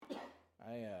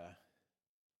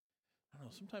I don't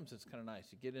know, sometimes it's kind of nice.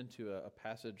 You get into a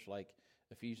passage like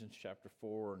Ephesians chapter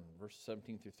 4 and verse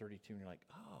 17 through 32, and you're like,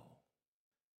 oh,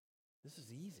 this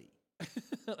is easy.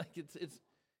 Like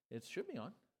it should be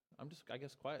on. I'm just, I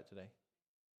guess, quiet today.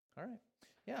 All right.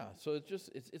 Yeah, so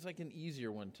it's like an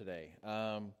easier one today.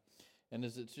 And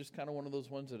it's just kind of one of those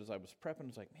ones that as I was prepping,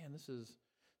 it's like, man, this is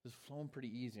flowing pretty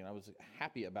easy. And I was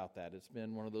happy about that. It's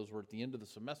been one of those where at the end of the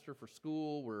semester for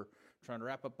school, we're trying to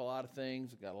wrap up a lot of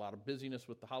things. We've got a lot of busyness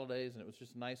with the holidays, and it was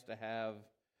just nice to have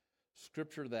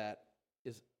scripture that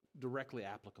is directly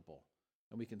applicable.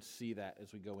 And we can see that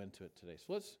as we go into it today.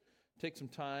 So let's take some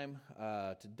time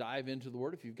to dive into the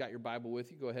Word. If you've got your Bible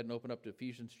with you, go ahead and open up to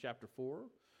Ephesians chapter 4,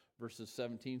 verses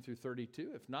 17 through 32.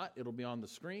 If not, it'll be on the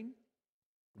screen,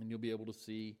 and you'll be able to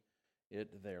see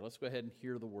it there. Let's go ahead and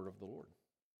hear the word of the Lord.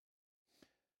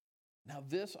 Now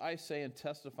this I say and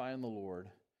testify in the Lord,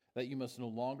 that you must no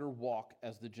longer walk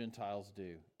as the Gentiles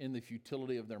do, in the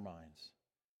futility of their minds.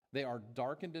 They are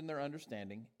darkened in their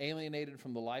understanding, alienated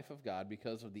from the life of God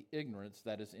because of the ignorance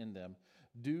that is in them,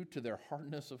 due to their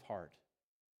hardness of heart.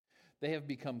 They have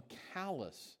become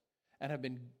callous and have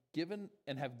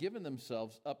given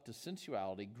themselves up to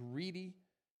sensuality, greedy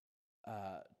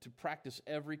to practice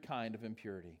every kind of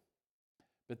impurity.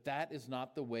 But that is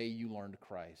not the way you learned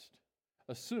Christ,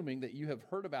 assuming that you have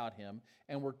heard about him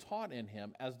and were taught in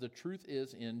him as the truth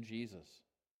is in Jesus.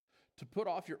 To put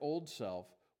off your old self,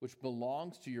 which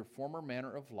belongs to your former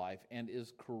manner of life and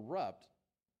is corrupt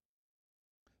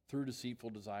through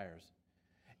deceitful desires,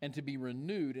 and to be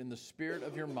renewed in the spirit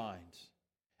of your minds,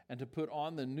 and to put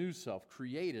on the new self,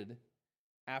 created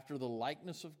after the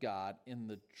likeness of God in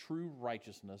the true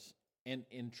righteousness and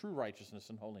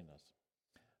holiness.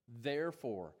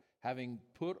 Therefore, having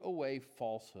put away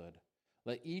falsehood,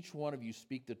 let each one of you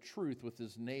speak the truth with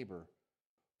his neighbor,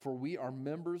 for we are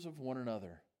members of one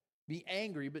another. Be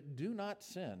angry, but do not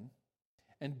sin,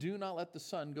 and do not let the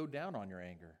sun go down on your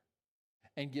anger.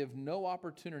 And give no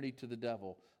opportunity to the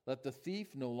devil. Let the thief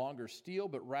no longer steal,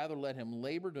 but rather let him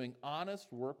labor doing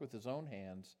honest work with his own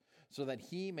hands, so that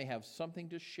he may have something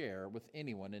to share with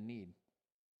anyone in need.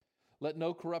 Let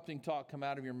no corrupting talk come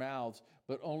out of your mouths,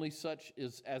 but only such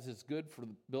as is good for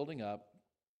building up,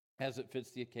 as it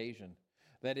fits the occasion,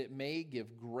 that it may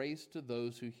give grace to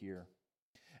those who hear.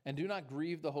 And do not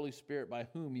grieve the Holy Spirit, by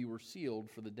whom you were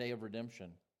sealed for the day of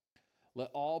redemption.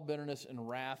 Let all bitterness and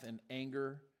wrath and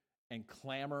anger and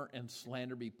clamor and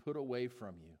slander be put away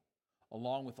from you,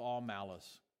 along with all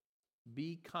malice.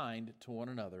 Be kind to one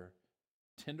another,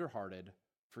 tender-hearted,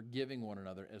 forgiving one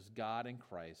another as God in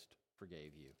Christ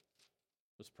forgave you.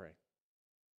 Let's pray.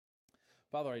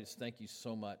 Father, I just thank you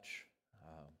so much.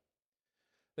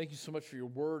 Thank you so much for your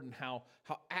word and how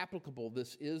applicable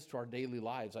this is to our daily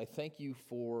lives. I thank you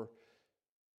for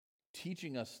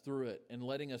teaching us through it and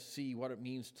letting us see what it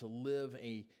means to live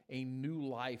a new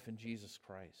life in Jesus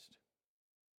Christ.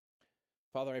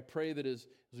 Father, I pray that as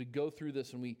we go through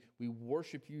this and we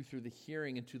worship you through the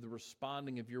hearing and to the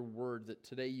responding of your word, that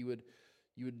today you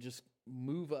would just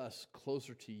move us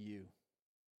closer to you.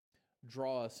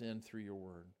 Draw us in through your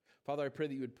word. Father, I pray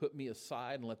that you would put me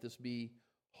aside and let this be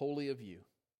wholly of you.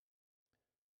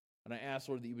 And I ask,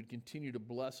 Lord, that you would continue to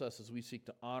bless us as we seek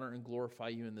to honor and glorify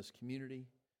you in this community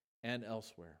and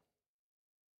elsewhere.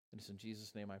 And it's in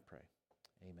Jesus' name I pray.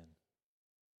 Amen.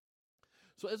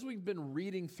 So as we've been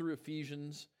reading through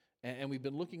Ephesians, and we've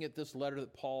been looking at this letter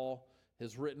that Paul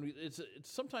has written, it's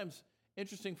sometimes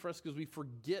interesting for us because we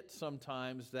forget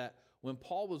sometimes that when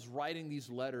Paul was writing these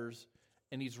letters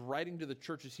and he's writing to the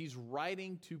churches, he's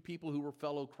writing to people who were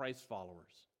fellow Christ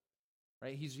followers,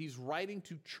 right? He's writing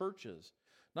to churches.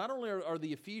 Not only are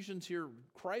the Ephesians here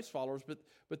Christ followers,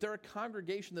 but they're a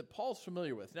congregation that Paul's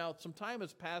familiar with. Now, some time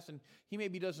has passed, and he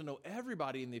maybe doesn't know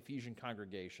everybody in the Ephesian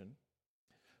congregation,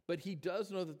 but he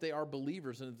does know that they are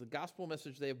believers, and it's the gospel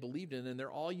message they have believed in, and they're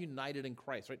all united in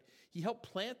Christ, right? He helped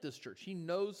plant this church. He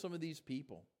knows some of these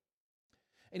people,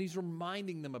 and he's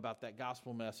reminding them about that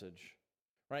gospel message,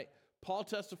 right? Paul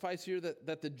testifies here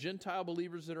that the Gentile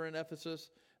believers that are in Ephesus,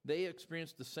 they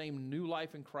experienced the same new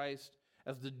life in Christ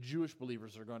as the Jewish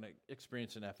believers are going to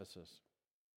experience in Ephesus.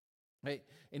 Right?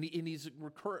 And he's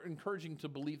encouraging to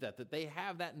believe that they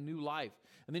have that new life.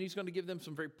 And then he's going to give them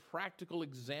some very practical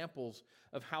examples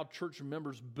of how church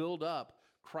members build up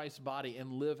Christ's body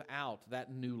and live out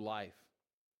that new life.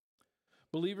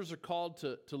 Believers are called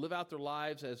to live out their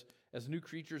lives as new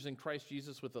creatures in Christ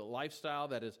Jesus with a lifestyle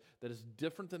that is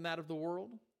different than that of the world.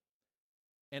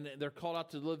 And they're called out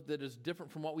to live that is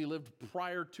different from what we lived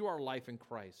prior to our life in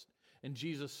Christ and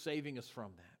Jesus saving us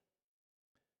from that.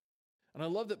 And I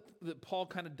love that Paul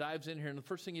kind of dives in here, and the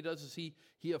first thing he does is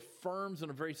he affirms in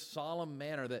a very solemn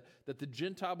manner that the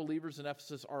Gentile believers in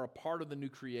Ephesus are a part of the new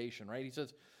creation, right? He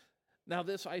says, "Now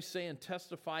this I say and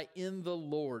testify in the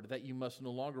Lord, that you must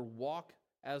no longer walk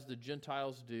as the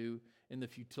Gentiles do in the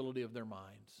futility of their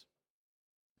minds."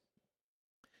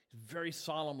 He's very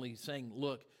solemnly saying,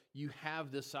 look, you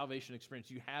have this salvation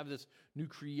experience. You have this new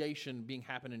creation being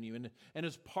happening in you. And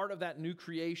as part of that new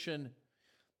creation,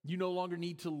 you no longer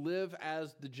need to live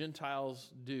as the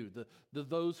Gentiles do,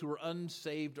 those who are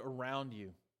unsaved around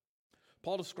you.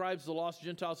 Paul describes the lost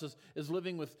Gentiles as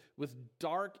living with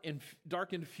dark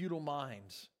and futile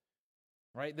minds.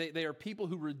 Right? They are people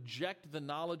who reject the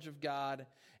knowledge of God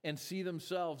and see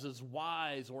themselves as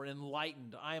wise or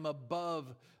enlightened. I am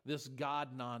above this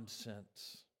God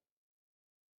nonsense.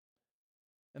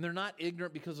 And they're not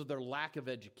ignorant because of their lack of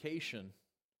education.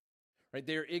 Right?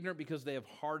 They are ignorant because they have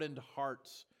hardened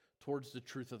hearts towards the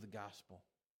truth of the gospel.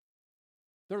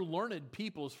 They're learned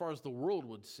people as far as the world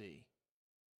would see.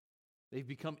 They've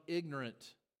become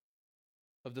ignorant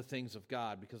of the things of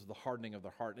God because of the hardening of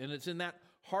their heart. And it's in that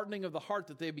hardening of the heart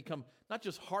that they become not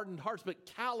just hardened hearts, but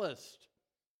calloused.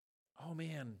 Oh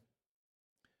man.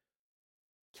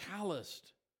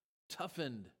 Calloused,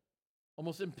 toughened,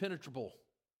 almost impenetrable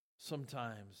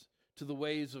sometimes to the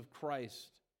ways of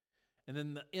Christ. And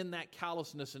then in that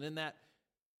callousness and in that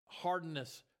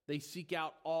hardness, they seek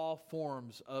out all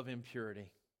forms of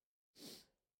impurity.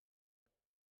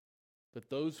 But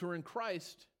those who are in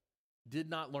Christ did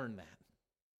not learn that.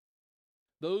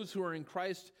 Those who are in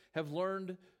Christ have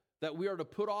learned that we are to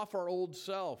put off our old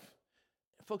self.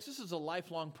 Folks, this is a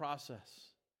lifelong process.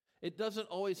 It doesn't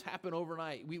always happen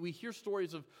overnight. We hear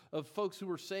stories of folks who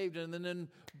were saved and then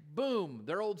boom,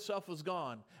 their old self was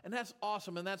gone. And that's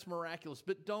awesome and that's miraculous.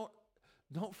 But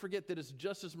don't forget that it's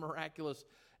just as miraculous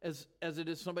as it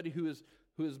is somebody who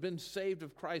has been saved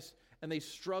of Christ and they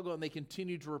struggle and they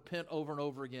continue to repent over and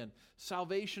over again.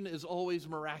 Salvation is always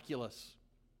miraculous.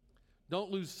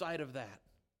 Don't lose sight of that.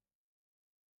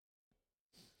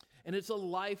 And it's a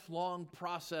lifelong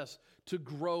process to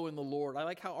grow in the Lord. I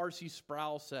like how R.C.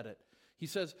 Sproul said it. He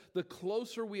says, the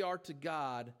closer we are to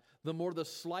God, the more the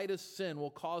slightest sin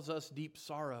will cause us deep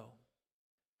sorrow.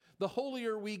 The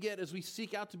holier we get as we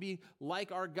seek out to be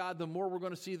like our God, the more we're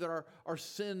going to see that our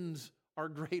sins are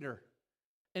greater.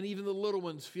 And even the little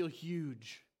ones feel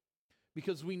huge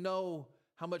because we know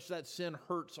how much that sin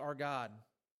hurts our God.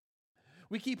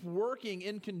 We keep working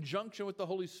in conjunction with the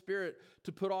Holy Spirit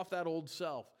to put off that old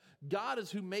self. God is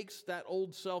who makes that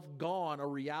old self gone a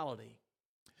reality.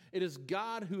 It is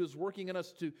God who is working in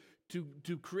us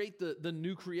to create the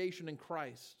new creation in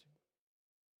Christ.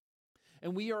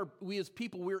 And we as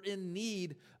people, we're in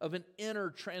need of an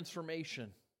inner transformation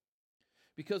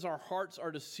because our hearts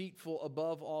are deceitful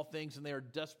above all things and they are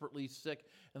desperately sick.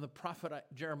 And the prophet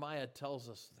Jeremiah tells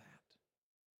us that.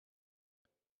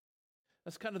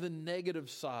 That's kind of the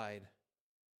negative side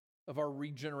of our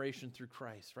regeneration through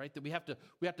Christ, right? That we have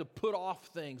to put off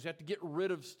things. We have to get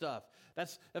rid of stuff.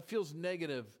 That feels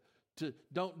negative to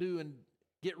don't do and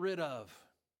get rid of.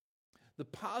 The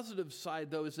positive side,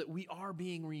 though, is that we are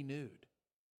being renewed,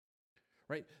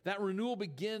 right? That renewal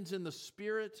begins in the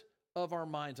spirit of our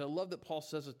minds. I love that Paul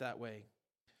says it that way.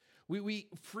 We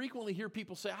frequently hear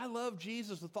people say, I love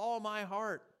Jesus with all my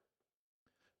heart.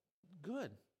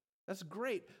 Good. That's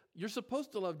great. You're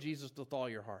supposed to love Jesus with all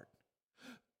your heart.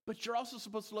 But you're also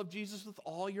supposed to love Jesus with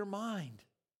all your mind,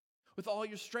 with all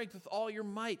your strength, with all your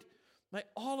might,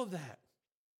 all of that.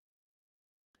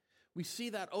 We see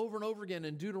that over and over again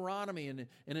in Deuteronomy, and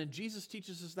then Jesus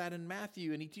teaches us that in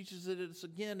Matthew, and he teaches it us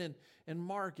again in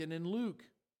Mark and in Luke.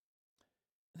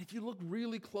 And if you look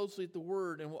really closely at the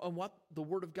Word and what the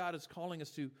Word of God is calling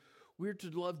us to, we're to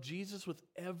love Jesus with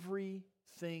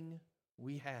everything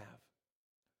we have,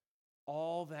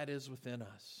 all that is within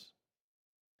us.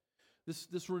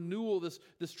 This renewal,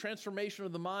 this transformation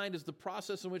of the mind is the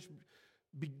process in which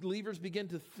believers begin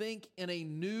to think in a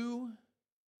new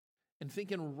and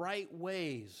think in right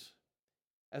ways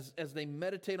as they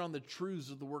meditate on the truths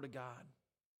of the Word of God.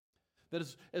 That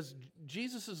as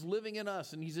Jesus is living in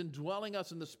us and he's indwelling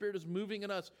us and the Spirit is moving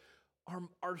in us,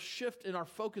 our shift and our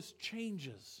focus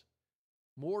changes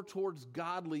more towards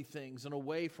godly things and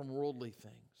away from worldly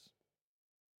things.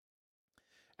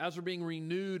 As we're being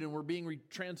renewed and we're being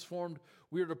transformed,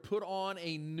 we are to put on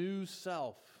a new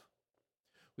self.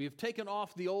 We have taken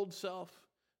off the old self,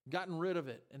 gotten rid of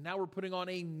it, and now we're putting on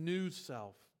a new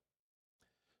self.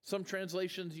 Some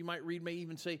translations you might read may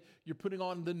even say you're putting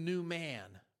on the new man,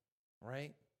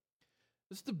 right?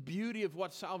 This is the beauty of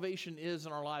what salvation is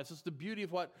in our lives. This is the beauty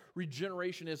of what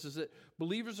regeneration is that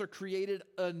believers are created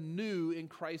anew in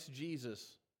Christ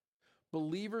Jesus.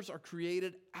 Believers are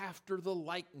created after the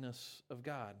likeness of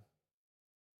God.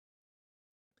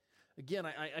 Again,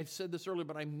 I said this earlier,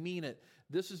 but I mean it.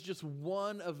 This is just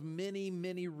one of many,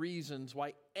 many reasons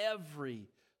why every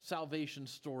salvation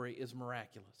story is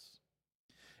miraculous.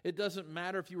 It doesn't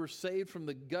matter if you were saved from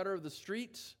the gutter of the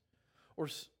streets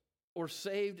or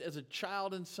saved as a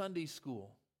child in Sunday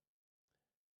school.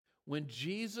 When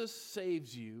Jesus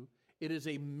saves you, it is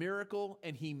a miracle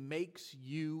and he makes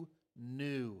you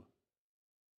new.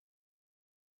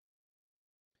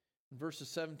 In verses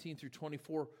 17 through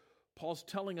 24, Paul's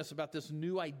telling us about this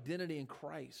new identity in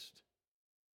Christ.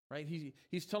 Right?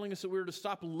 He's telling us that we're to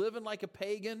stop living like a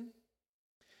pagan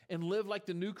and live like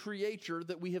the new creature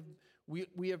that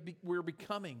we're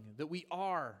becoming, that we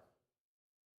are.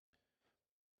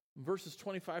 In verses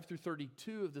 25 through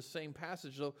 32 of the same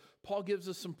passage, though, Paul gives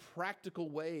us some practical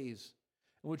ways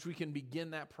in which we can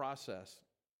begin that process.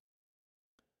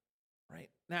 Right?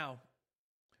 Now,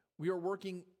 we are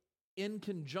working in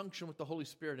conjunction with the Holy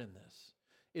Spirit in this.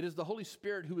 It is the Holy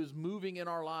Spirit who is moving in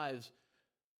our lives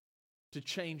to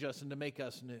change us and to make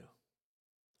us new.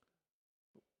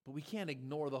 But we can't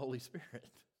ignore the Holy Spirit.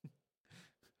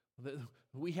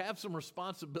 We have some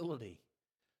responsibility.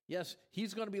 Yes,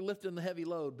 he's going to be lifting the heavy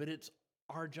load, but it's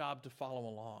our job to follow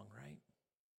along, right?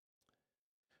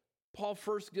 Paul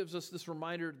first gives us this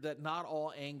reminder that not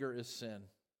all anger is sin,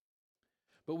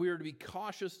 but we are to be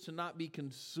cautious to not be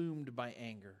consumed by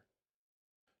anger.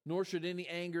 Nor should any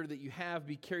anger that you have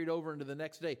be carried over into the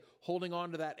next day. Holding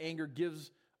on to that anger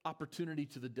gives opportunity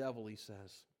to the devil, he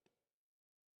says.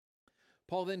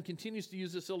 Paul then continues to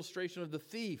use this illustration of the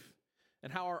thief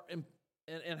and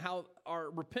how our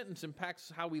repentance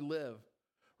impacts how we live.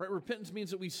 Right? Repentance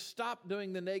means that we stop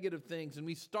doing the negative things and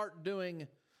we start doing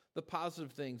the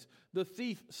positive things. The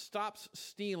thief stops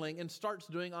stealing and starts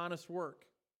doing honest work.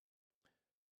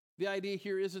 The idea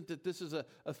here isn't that this is a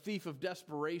thief of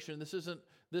desperation. This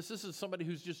isn't somebody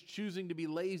who's just choosing to be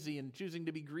lazy and choosing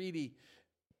to be greedy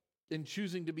and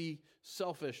choosing to be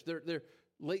selfish.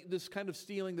 This kind of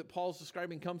stealing that Paul's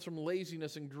describing comes from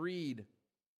laziness and greed.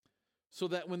 So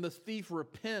that when the thief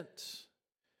repents,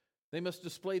 they must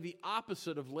display the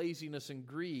opposite of laziness and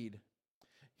greed.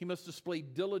 He must display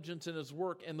diligence in his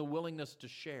work and the willingness to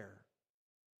share.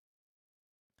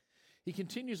 He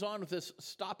continues on with this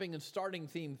stopping and starting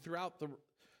theme throughout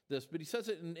this, but he says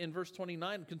it in verse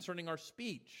 29 concerning our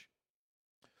speech.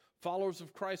 Followers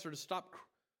of Christ are to stop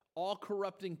all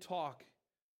corrupting talk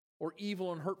or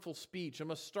evil and hurtful speech and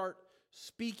must start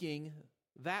speaking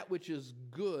that which is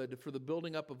good for the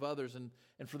building up of others and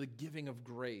for the giving of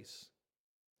grace.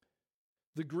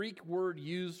 The Greek word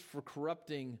used for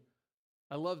corrupting,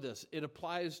 I love this. It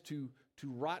applies to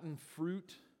rotten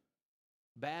fruit,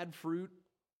 bad fruit,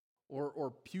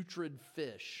 or putrid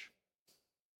fish.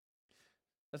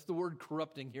 That's the word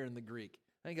corrupting here in the Greek.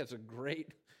 I think that's a great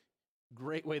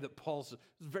way that it's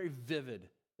very vivid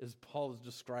as Paul is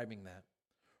describing that.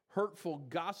 Hurtful,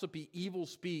 gossipy, evil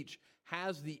speech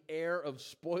has the air of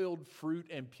spoiled fruit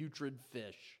and putrid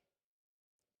fish.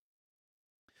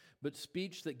 But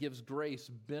speech that gives grace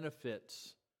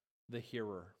benefits the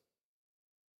hearer.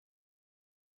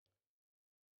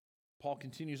 Paul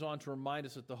continues on to remind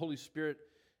us that the Holy Spirit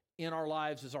in our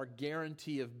lives is our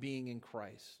guarantee of being in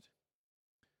Christ.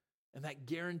 And that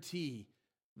guarantee,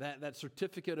 that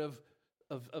certificate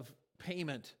of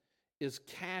payment is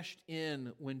cashed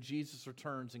in when Jesus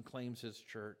returns and claims his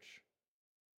church.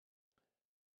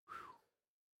 Whew.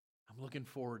 I'm looking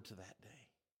forward to that day.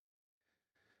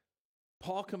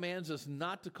 Paul commands us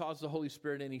not to cause the Holy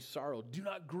Spirit any sorrow. Do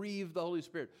not grieve the Holy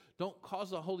Spirit. Don't cause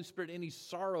the Holy Spirit any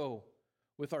sorrow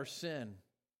with our sin.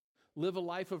 Live a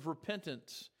life of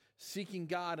repentance, seeking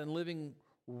God and living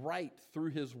right through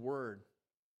his word.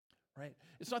 Right?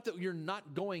 It's not that you're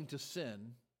not going to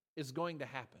sin. It's going to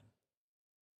happen.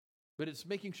 But it's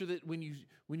making sure that when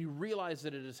you realize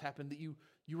that it has happened, that you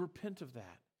repent of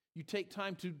that. You take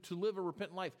time to live a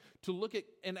repentant life, to look at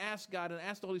and ask God and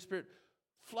ask the Holy Spirit,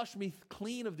 flush me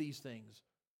clean of these things.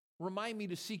 Remind me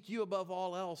to seek you above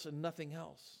all else and nothing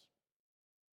else.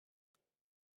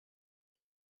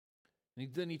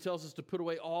 And then he tells us to put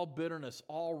away all bitterness,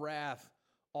 all wrath,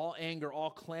 all anger,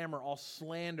 all clamor, all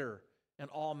slander, and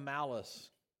all malice.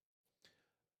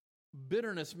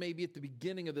 Bitterness may be at the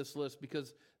beginning of this list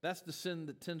because that's the sin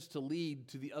that tends to lead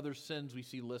to the other sins we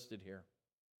see listed here.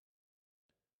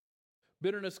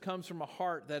 Bitterness comes from a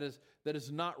heart that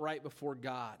is not right before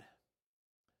God.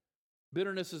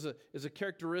 Bitterness is a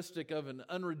characteristic of an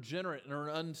unregenerate or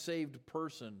an unsaved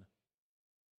person.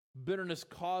 Bitterness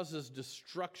causes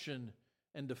destruction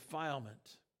and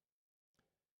defilement.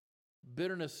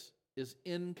 Bitterness is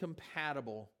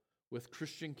incompatible with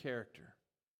Christian character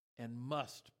and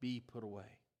must be put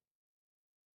away.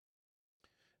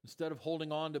 Instead of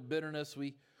holding on to bitterness,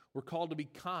 we're called to be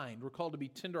kind. We're called to be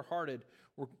tenderhearted.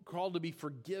 We're called to be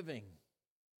forgiving.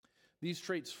 These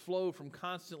traits flow from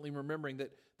constantly remembering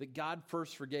that God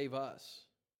first forgave us,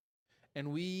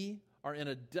 and we are in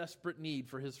a desperate need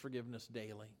for His forgiveness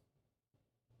daily.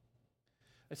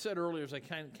 I said earlier as I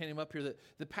came up here that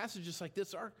the passages like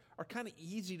this are kind of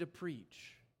easy to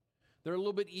preach. They're a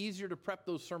little bit easier to prep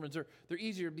those sermons. They're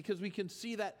easier because we can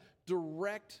see that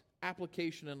direct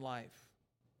application in life.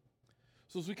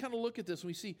 So as we kind of look at this,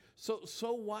 we see,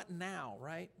 so what now,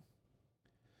 right?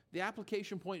 The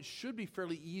application point should be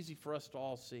fairly easy for us to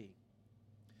all see.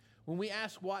 When we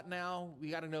ask what now, we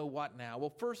got to know what now. Well,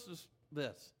 first is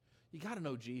this. You got to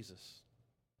know Jesus.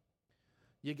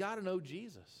 You got to know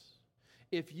Jesus.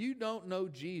 If you don't know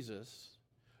Jesus,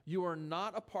 you are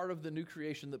not a part of the new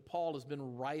creation that Paul has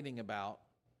been writing about,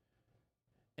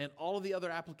 and all of the other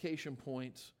application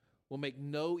points will make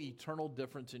no eternal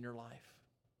difference in your life.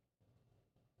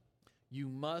 You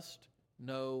must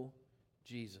know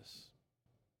Jesus.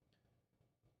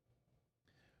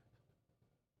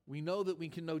 We know that we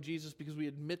can know Jesus because we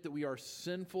admit that we are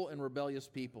sinful and rebellious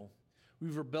people.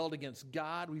 We've rebelled against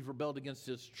God. We've rebelled against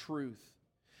His truth.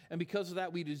 And because of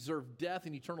that, we deserve death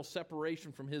and eternal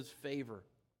separation from His favor.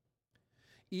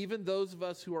 Even those of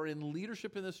us who are in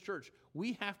leadership in this church,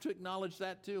 we have to acknowledge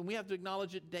that too. And we have to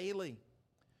acknowledge it daily,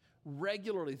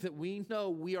 regularly, that we know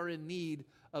we are in need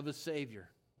of a Savior.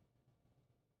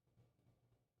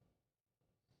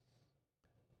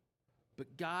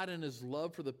 But God, in His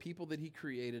love for the people that He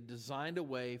created, designed a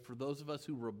way for those of us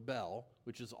who rebel,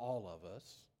 which is all of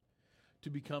us, to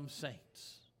become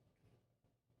saints.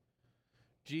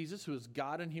 Jesus, who is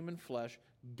God in human flesh,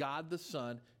 God the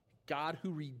Son, God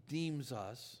who redeems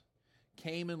us,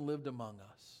 came and lived among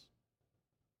us.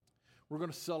 We're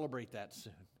going to celebrate that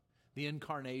soon. The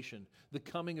incarnation, the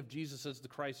coming of Jesus as the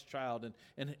Christ child,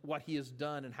 and what He has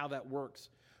done and how that works.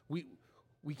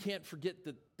 We can't forget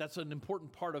that that's an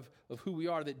important part of who we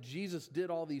are, that Jesus did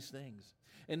all these things.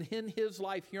 And in His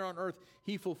life here on earth,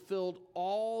 He fulfilled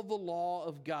all the law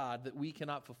of God that we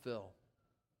cannot fulfill.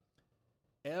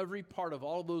 Every part of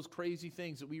all of those crazy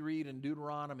things that we read in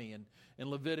Deuteronomy and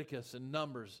Leviticus and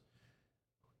Numbers,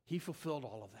 He fulfilled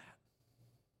all of that.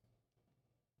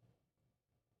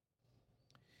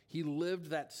 He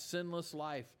lived that sinless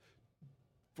life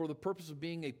for the purpose of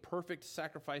being a perfect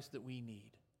sacrifice that we need.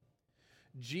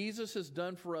 Jesus has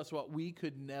done for us what we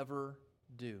could never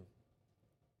do.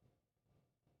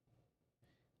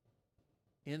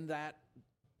 In that,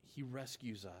 He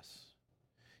rescues us.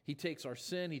 He takes our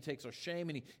sin, He takes our shame,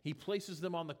 and He places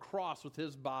them on the cross with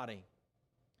His body.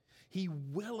 He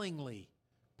willingly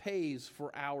pays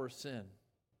for our sin.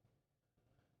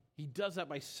 He does that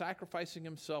by sacrificing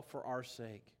Himself for our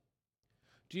sake.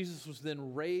 Jesus was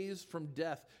then raised from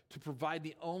death to provide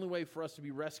the only way for us to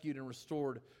be rescued and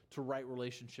restored to right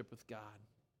relationship with God.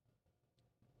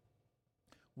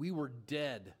 We were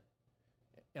dead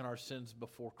in our sins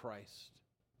before Christ.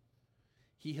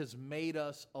 He has made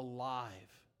us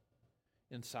alive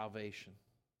in salvation.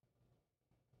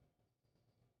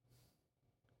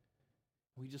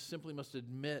 We just simply must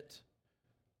admit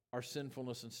our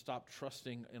sinfulness and stop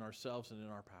trusting in ourselves and in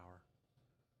our power.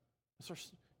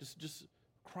 Just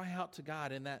cry out to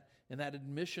God in that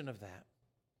admission of that.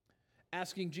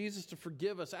 Asking Jesus to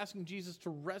forgive us, asking Jesus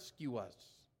to rescue us.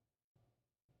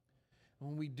 And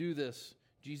when we do this,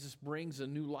 Jesus brings a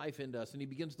new life into us, and He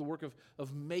begins the work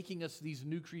of making us these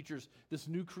new creatures, this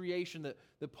new creation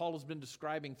that Paul has been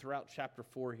describing throughout chapter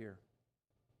 4 here.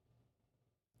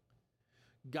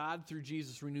 God, through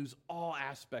Jesus, renews all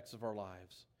aspects of our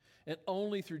lives. And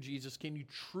only through Jesus can you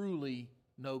truly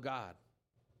know God.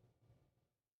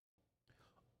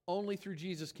 Only through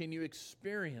Jesus can you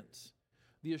experience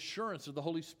the assurance of the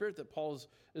Holy Spirit that Paul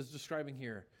is describing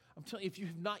here. I'm telling you, if you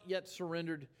have not yet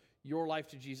surrendered your life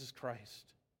to Jesus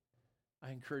Christ,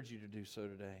 I encourage you to do so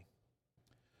today.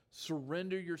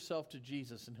 Surrender yourself to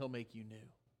Jesus and He'll make you new.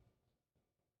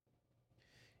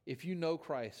 If you know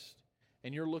Christ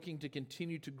and you're looking to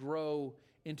continue to grow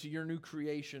into your new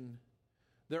creation,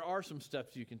 there are some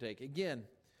steps you can take. Again,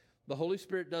 the Holy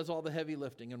Spirit does all the heavy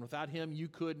lifting, and without Him, you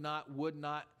could not, would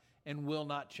not, and will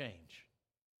not change.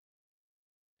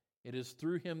 It is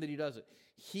through Him that He does it.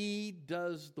 He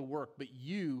does the work, but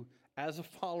you, as a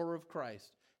follower of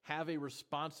Christ, have a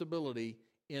responsibility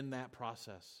in that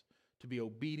process to be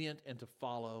obedient and to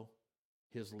follow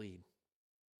His lead.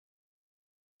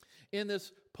 In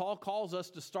this, Paul calls us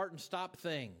to start and stop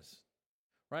things,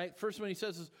 right? First one he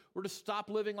says is we're to stop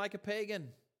living like a pagan,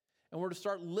 and we're to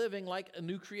start living like a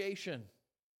new creation.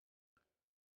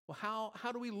 Well,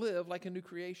 how do we live like a new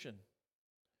creation?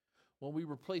 Well, we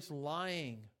replace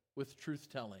lying with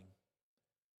truth-telling.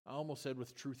 I almost said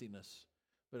with truthiness,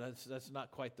 but that's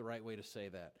not quite the right way to say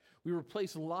that. We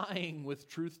replace lying with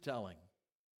truth-telling.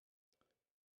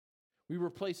 We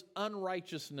replace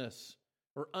unrighteousness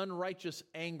or unrighteous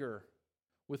anger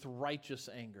with righteous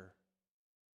anger.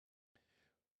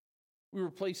 We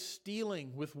replace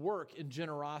stealing with work and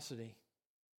generosity.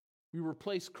 We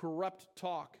replace corrupt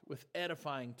talk with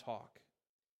edifying talk.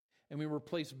 And we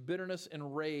replace bitterness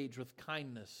and rage with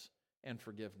kindness and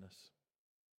forgiveness.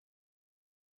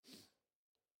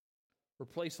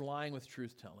 Replace lying with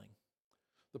truth-telling.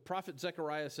 The prophet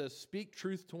Zechariah says, speak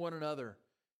truth to one another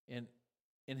in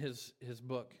his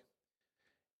book.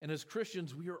 And as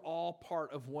Christians, we are all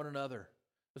part of one another.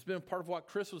 It's been a part of what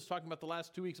Chris was talking about the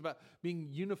last 2 weeks about being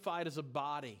unified as a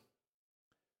body.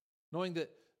 Knowing that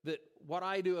what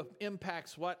I do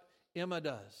impacts what Emma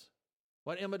does.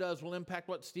 What Emma does will impact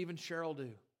what Steve and Cheryl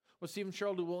do. What Steve and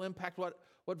Cheryl do will impact what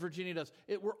Virginia does.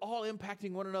 We're all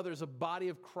impacting one another as a body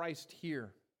of Christ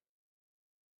here.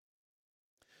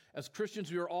 As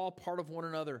Christians, we are all part of one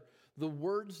another. The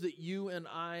words that you and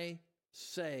I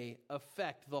say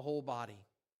affect the whole body.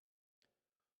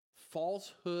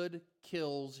 Falsehood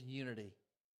kills unity.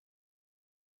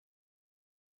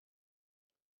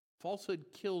 Falsehood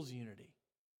kills unity.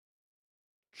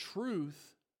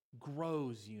 Truth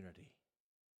grows unity.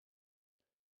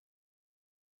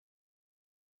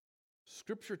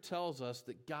 Scripture tells us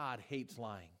that God hates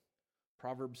lying.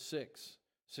 Proverbs 6,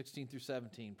 16 through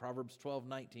 17, Proverbs 12,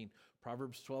 19,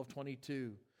 Proverbs 12,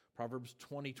 22, Proverbs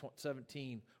 20,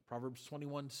 17, Proverbs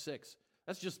 21, 6.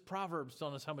 That's just Proverbs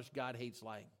telling us how much God hates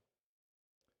lying.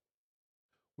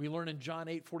 We learn in John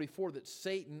 8, 44 that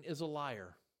Satan is a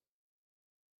liar.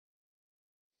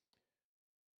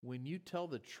 When you tell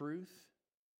the truth,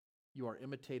 you are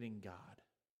imitating God.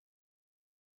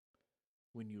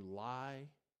 When you lie,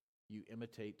 you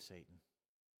imitate Satan.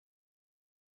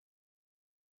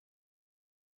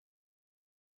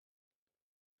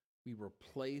 We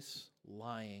replace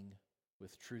lying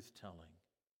with truth-telling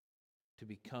to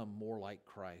become more like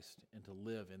Christ and to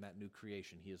live in that new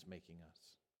creation He is making us.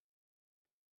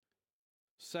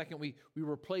 Second, we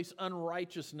replace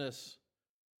unrighteousness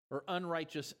or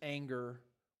unrighteous anger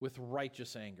with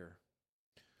righteous anger.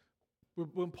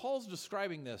 When Paul's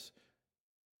describing this,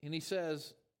 and he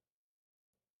says,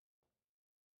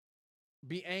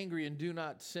 be angry and do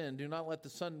not sin. Do not let the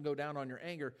sun go down on your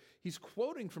anger. He's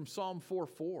quoting from Psalm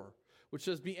 4:4, which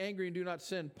says, be angry and do not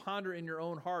sin. Ponder in your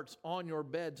own hearts on your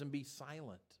beds and be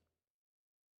silent.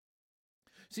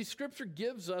 See, Scripture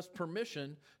gives us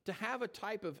permission to have a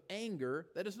type of anger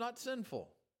that is not sinful.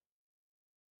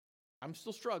 I'm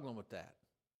still struggling with that.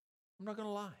 I'm not going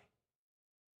to lie.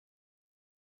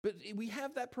 But we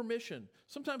have that permission.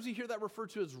 Sometimes you hear that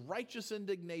referred to as righteous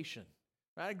indignation.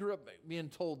 I grew up being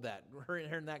told that,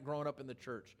 hearing that growing up in the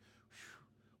church.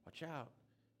 Watch out.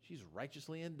 She's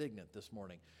righteously indignant this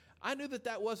morning. I knew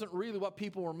that wasn't really what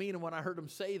people were meaning when I heard them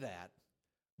say that,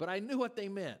 but I knew what they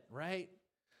meant, right?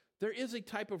 There is a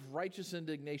type of righteous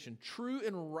indignation. True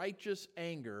and righteous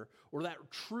anger, or that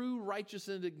true righteous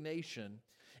indignation,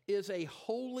 is a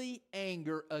holy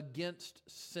anger against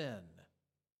sin.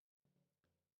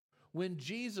 When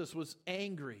Jesus was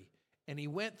angry and he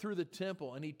went through the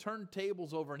temple and he turned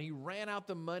tables over and he ran out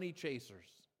the money chasers,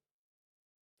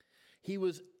 he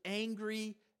was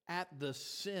angry at the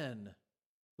sin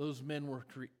those men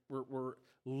were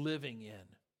living in.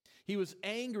 He was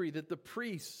angry that the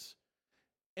priests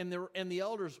and the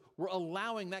elders were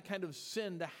allowing that kind of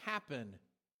sin to happen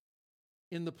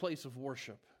in the place of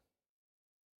worship.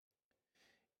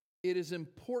 It is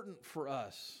important for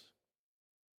us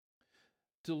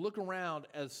to look around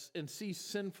and see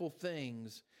sinful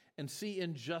things and see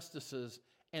injustices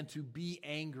and to be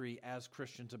angry as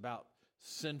Christians about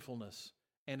sinfulness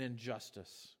and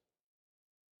injustice.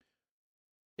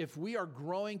 If we are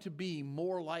growing to be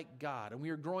more like God and we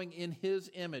are growing in His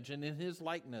image and in His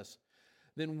likeness,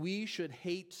 then we should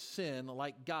hate sin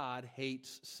like God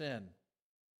hates sin.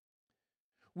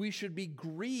 We should be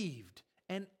grieved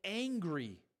and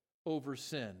angry over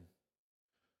sin.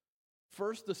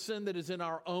 First, the sin that is in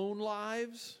our own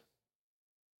lives,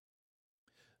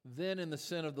 then in the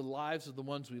sin of the lives of the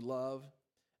ones we love,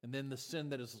 and then the sin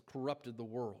that has corrupted the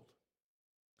world.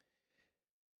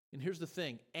 And here's the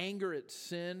thing, anger at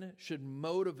sin should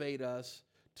motivate us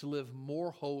to live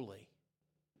more holy.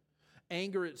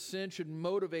 Anger at sin should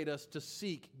motivate us to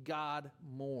seek God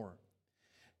more.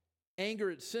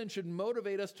 Anger at sin should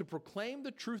motivate us to proclaim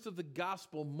the truth of the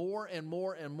gospel more and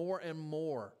more and more and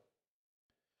more.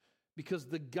 Because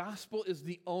the gospel is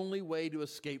the only way to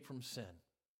escape from sin.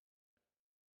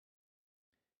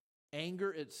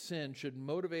 Anger at sin should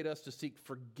motivate us to seek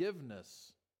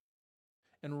forgiveness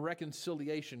and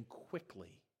reconciliation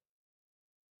quickly.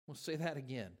 We'll say that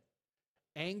again.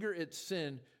 Anger at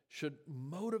sin should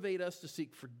motivate us to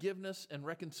seek forgiveness and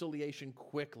reconciliation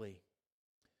quickly.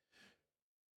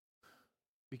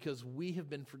 Because we have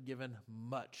been forgiven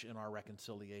much in our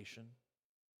reconciliation.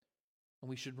 And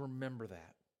we should remember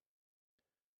that.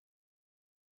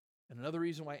 And another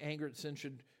reason why anger at sin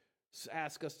should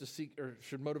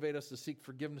motivate us to seek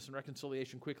forgiveness and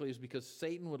reconciliation quickly is because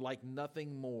Satan would like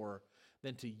nothing more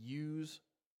than to use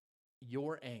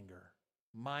your anger,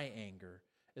 my anger,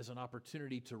 as an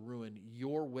opportunity to ruin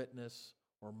your witness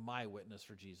or my witness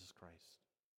for Jesus Christ.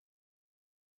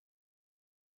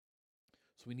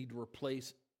 So we need to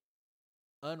replace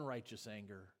unrighteous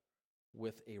anger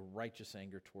with a righteous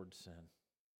anger towards sin.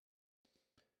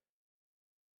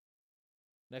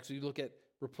 Next, we look at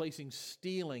replacing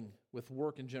stealing with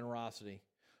work and generosity.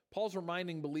 Paul's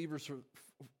reminding believers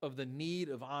of the need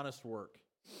of honest work.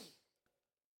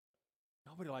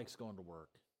 Nobody likes going to work,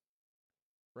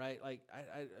 right? Like,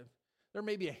 there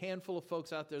may be a handful of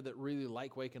folks out there that really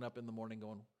like waking up in the morning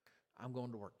going, I'm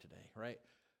going to work today, right?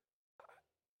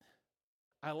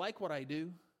 I like what I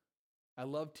do. I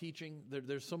love teaching.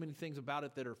 There's so many things about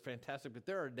it that are fantastic, but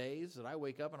there are days that I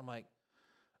wake up and I'm like,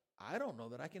 I don't know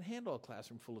that I can handle a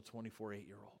classroom full of 24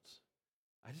 8-year-olds.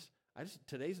 I just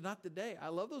today's not the day. I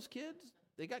love those kids.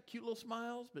 They got cute little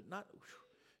smiles, but not,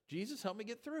 Jesus, help me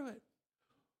get through it.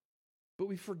 But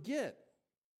we forget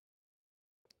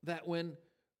that when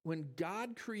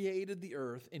God created the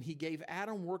earth and he gave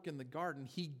Adam work in the garden,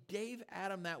 he gave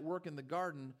Adam that work in the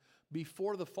garden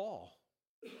before the fall.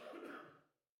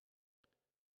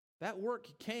 That work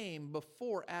came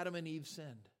before Adam and Eve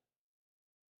sinned.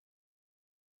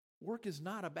 Work is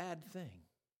not a bad thing.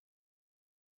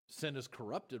 Sin has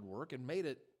corrupted work and made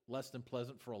it less than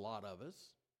pleasant for a lot of us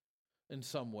in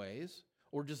some ways,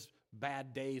 or just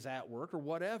bad days at work or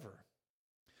whatever.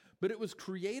 But it was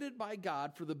created by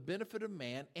God for the benefit of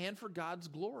man and for God's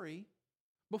glory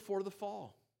before the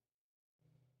fall.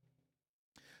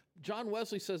 John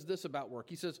Wesley says this about work.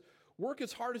 He says, work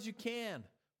as hard as you can,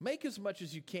 make as much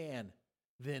as you can,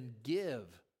 then give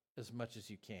as much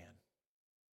as you can.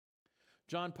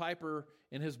 John Piper,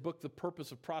 in his book, The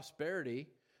Purpose of Prosperity,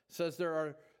 says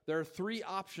there are three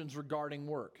options regarding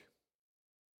work.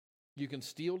 You can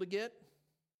steal to get,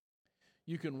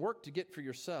 you can work to get for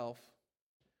yourself,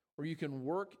 or you can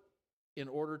work in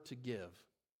order to give.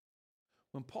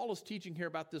 When Paul is teaching here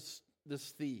about this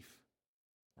thief,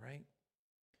 right?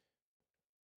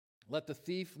 Let the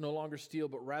thief no longer steal,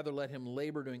 but rather let him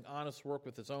labor doing honest work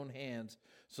with his own hands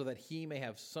so that he may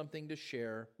have something to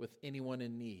share with anyone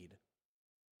in need.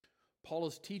 Paul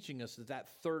is teaching us that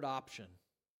third option,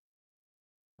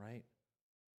 right?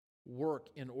 Work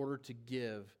in order to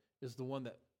give is the one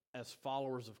that, as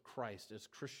followers of Christ, as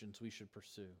Christians, we should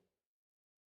pursue.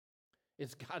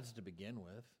 It's God's to begin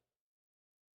with.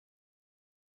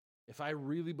 If I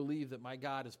really believe that my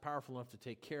God is powerful enough to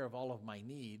take care of all of my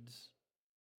needs,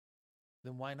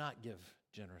 then why not give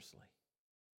generously?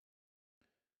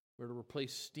 We're to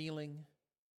replace stealing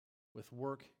with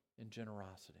work and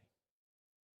generosity.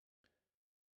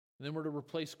 And then we're to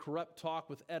replace corrupt talk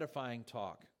with edifying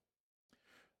talk.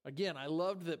 Again, I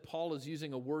loved that Paul is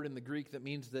using a word in the Greek that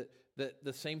means that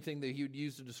the same thing that he would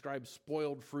use to describe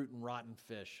spoiled fruit and rotten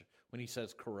fish when he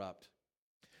says corrupt.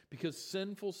 Because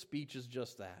sinful speech is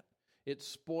just that. It's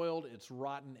spoiled, it's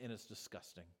rotten, and it's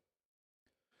disgusting.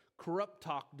 Corrupt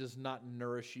talk does not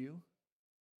nourish you.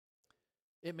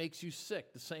 It makes you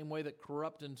sick, the same way that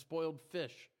corrupt and spoiled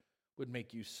fish would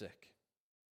make you sick.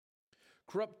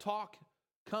 Corrupt talk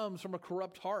comes from a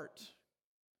corrupt heart.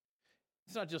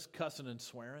 It's not just cussing and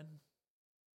swearing,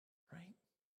 right?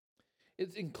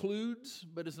 It includes,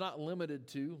 but is not limited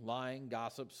to, lying,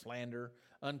 gossip, slander,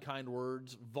 unkind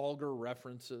words, vulgar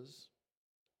references,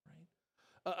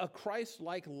 right? A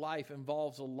Christ-like life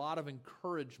involves a lot of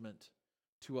encouragement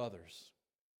to others.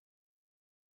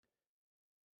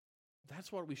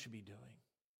 That's what we should be doing.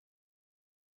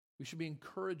 We should be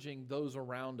encouraging those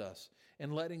around us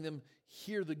and letting them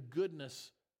hear the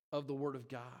goodness of the Word of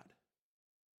God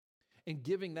and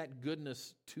giving that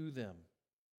goodness to them.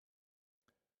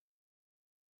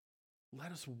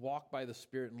 Let us walk by the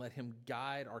Spirit and let Him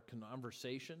guide our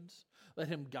conversations. Let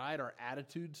Him guide our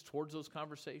attitudes towards those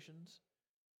conversations.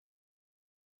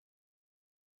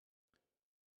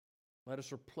 Let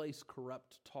us replace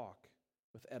corrupt talk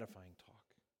with edifying talk.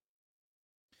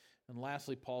 And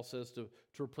lastly, Paul says to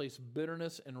replace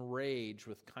bitterness and rage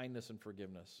with kindness and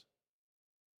forgiveness.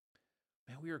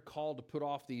 Man, we are called to put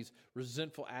off these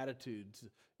resentful attitudes,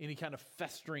 any kind of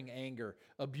festering anger,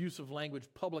 abusive language,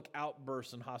 public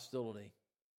outbursts, and hostility.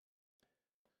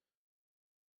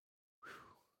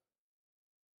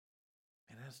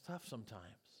 And that's tough sometimes.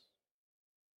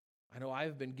 I know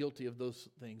I've been guilty of those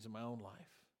things in my own life.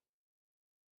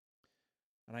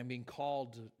 And I'm being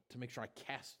called to make sure I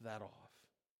cast that off.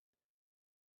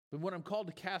 But when I'm called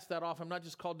to cast that off, I'm not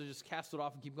just called to just cast it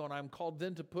off and keep going. I'm called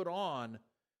then to put on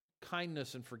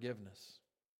kindness and forgiveness.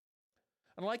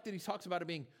 And I like that he talks about it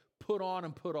being put on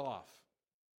and put off.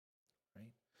 Right?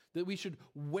 That we should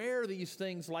wear these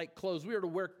things like clothes. We are to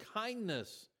wear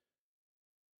kindness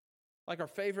like our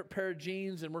favorite pair of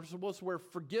jeans, and we're supposed to wear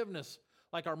forgiveness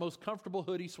like our most comfortable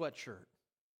hoodie sweatshirt.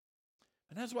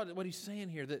 And that's what he's saying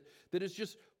here, that it's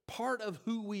just part of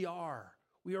who we are.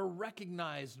 We are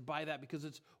recognized by that because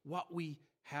it's what we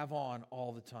have on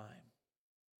all the time.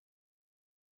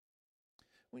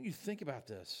 When you think about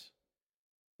this,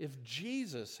 if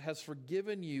Jesus has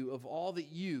forgiven you of all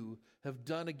that you have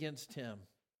done against him,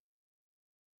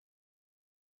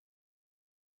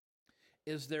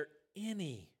 is there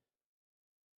any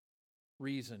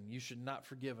reason you should not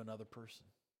forgive another person?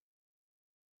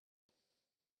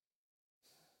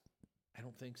 I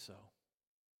don't think so.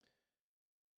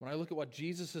 When I look at what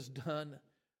Jesus has done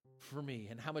for me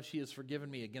and how much he has forgiven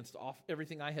me against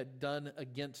everything I had done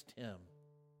against him,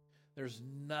 there's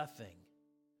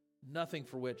nothing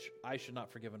for which I should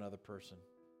not forgive another person.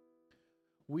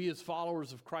 We as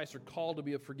followers of Christ are called to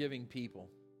be a forgiving people.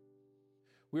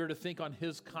 We are to think on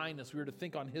his kindness. We are to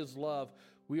think on his love.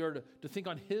 We are to think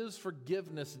on his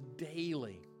forgiveness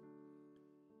daily.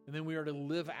 And then we are to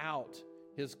live out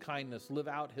his kindness, live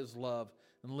out his love,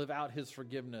 and live out his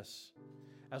forgiveness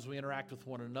as we interact with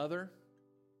one another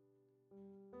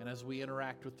and as we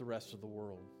interact with the rest of the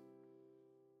world.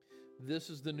 This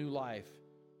is the new life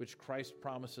which Christ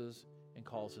promises and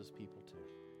calls his people to.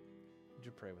 Would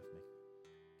you pray with me?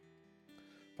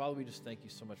 Father, we just thank you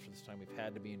so much for this time we've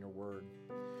had to be in your word.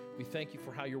 We thank you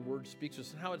for how your word speaks to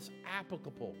us and how it's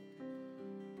applicable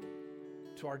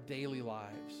to our daily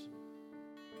lives.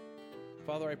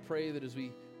 Father, I pray that as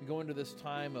we go into this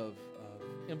time of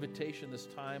invitation, this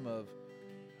time of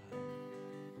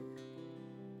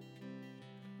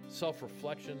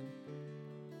self-reflection,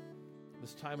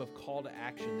 this time of call to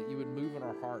action, that you would move in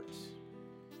our hearts.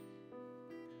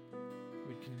 You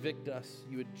would convict us.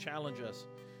 You would challenge us.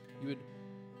 You would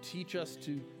teach us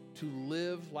to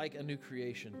live like a new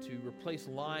creation, to replace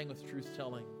lying with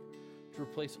truth-telling, to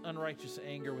replace unrighteous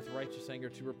anger with righteous anger,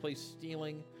 to replace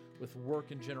stealing with work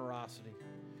and generosity,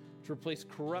 to replace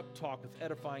corrupt talk with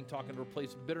edifying talk, and to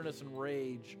replace bitterness and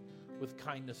rage with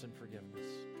kindness and forgiveness.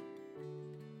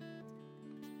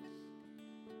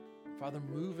 Father,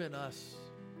 move in us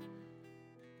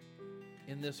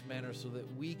in this manner so that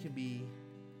we can be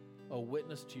a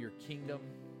witness to your kingdom,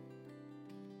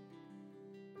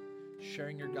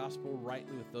 sharing your gospel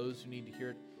rightly with those who need to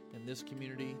hear it in this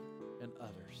community and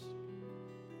others.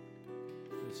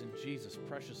 It's in Jesus'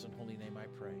 precious and holy name I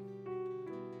pray.